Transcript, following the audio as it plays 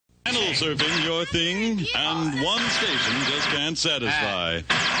Channel surfing your thing, and one station just can't satisfy.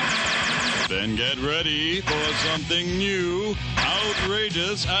 Then get ready for something new,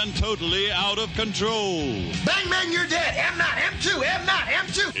 outrageous, and totally out of control. Bang, bang, you're dead. M0, M2, M0,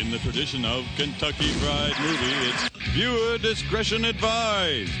 M2. In the tradition of Kentucky Fried Movie, it's Viewer Discretion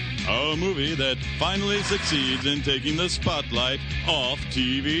Advised. A movie that finally succeeds in taking the spotlight off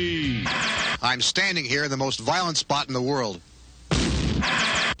TV. I'm standing here in the most violent spot in the world.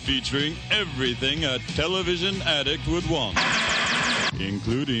 Featuring everything a television addict would want,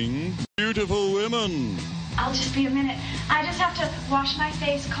 including beautiful women. I'll just be a minute. I just have to wash my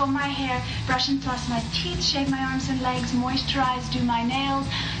face, comb my hair, brush and floss my teeth, shave my arms and legs, moisturize, do my nails,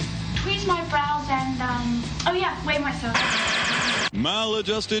 tweeze my brows, and, oh yeah, weigh myself.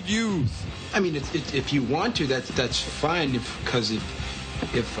 Maladjusted youth. I mean, if you want to, that's fine. Because if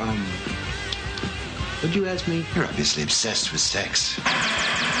what'd you ask me? You're obviously obsessed with sex.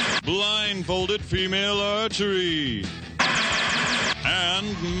 Blindfolded female archery.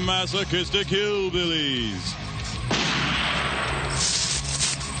 And masochistic hillbillies.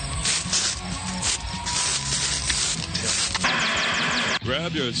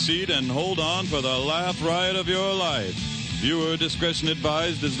 Grab your seat and hold on for the laugh riot of your life. Viewer Discretion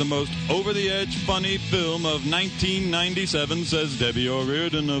Advised is the most over-the-edge funny film of 1997, says Debbie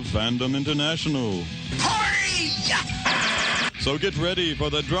O'Riordan of Fandom International. Hurry! So get ready for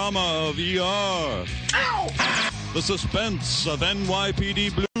the drama of ER. Ow! The suspense of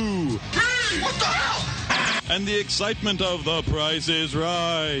NYPD Blue. Hey, what the hell? And the excitement of The Price is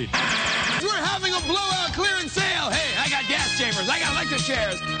Right. We're having a blowout clearance sale. Hey, I got gas chambers. I got electric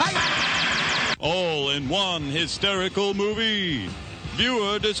chairs. All in one hysterical movie.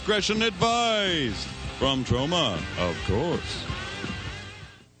 Viewer Discretion Advised. From Troma, of course.